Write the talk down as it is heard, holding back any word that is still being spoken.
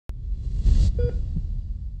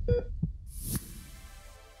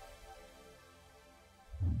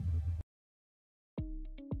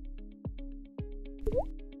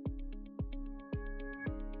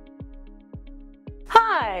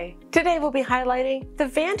Hi! Today we'll be highlighting the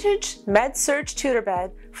Vantage Surg Tutor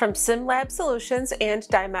bed from SimLab Solutions and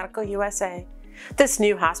DiaMedical USA. This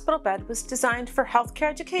new hospital bed was designed for healthcare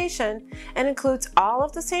education and includes all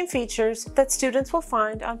of the same features that students will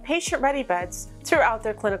find on patient-ready beds throughout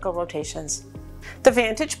their clinical rotations. The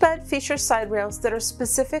Vantage bed features side rails that are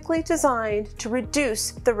specifically designed to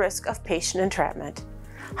reduce the risk of patient entrapment.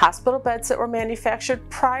 Hospital beds that were manufactured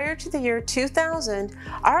prior to the year 2000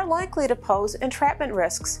 are likely to pose entrapment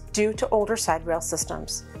risks due to older side rail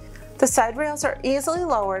systems. The side rails are easily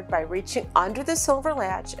lowered by reaching under the silver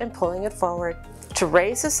latch and pulling it forward. To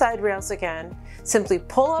raise the side rails again, simply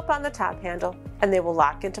pull up on the top handle and they will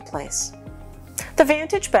lock into place. The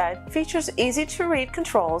Vantage bed features easy-to-read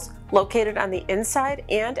controls located on the inside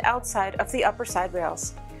and outside of the upper side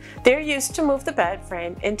rails. They're used to move the bed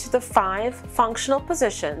frame into the 5 functional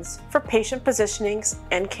positions for patient positionings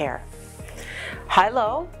and care: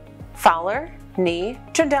 high-low, Fowler, knee,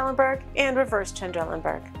 Trendelenburg, and reverse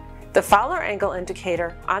Trendelenburg. The Fowler angle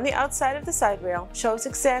indicator on the outside of the side rail shows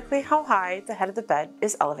exactly how high the head of the bed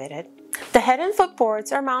is elevated. The head and foot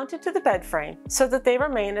boards are mounted to the bed frame so that they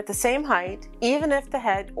remain at the same height even if the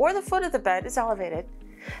head or the foot of the bed is elevated.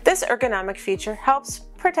 This ergonomic feature helps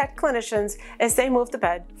protect clinicians as they move the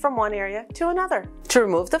bed from one area to another. To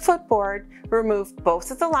remove the footboard, remove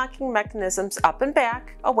both of the locking mechanisms up and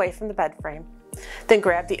back away from the bed frame. Then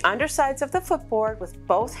grab the undersides of the footboard with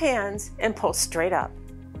both hands and pull straight up.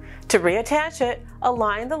 To reattach it,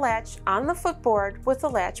 align the latch on the footboard with the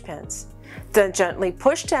latch pins. Then gently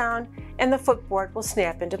push down and the footboard will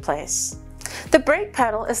snap into place. The brake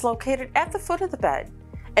pedal is located at the foot of the bed.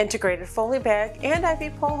 Integrated Foley bag and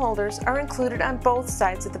IV pole holders are included on both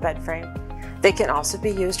sides of the bed frame. They can also be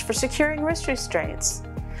used for securing wrist restraints.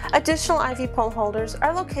 Additional IV pole holders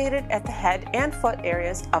are located at the head and foot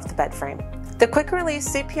areas of the bed frame. The quick-release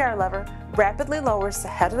CPR lever rapidly lowers the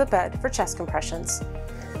head of the bed for chest compressions.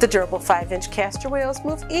 The durable 5-inch caster wheels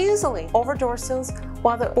move easily over door sills,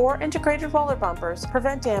 while the 4 integrated roller bumpers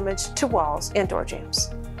prevent damage to walls and door jambs.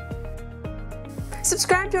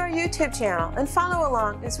 Subscribe to our YouTube channel and follow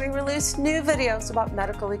along as we release new videos about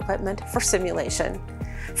medical equipment for simulation.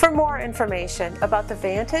 For more information about the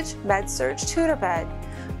Vantage Surg Tutor bed,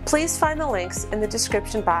 please find the links in the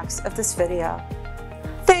description box of this video.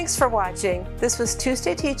 Thanks for watching. This was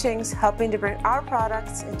Tuesday Teachings, helping to bring our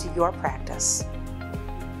products into your practice.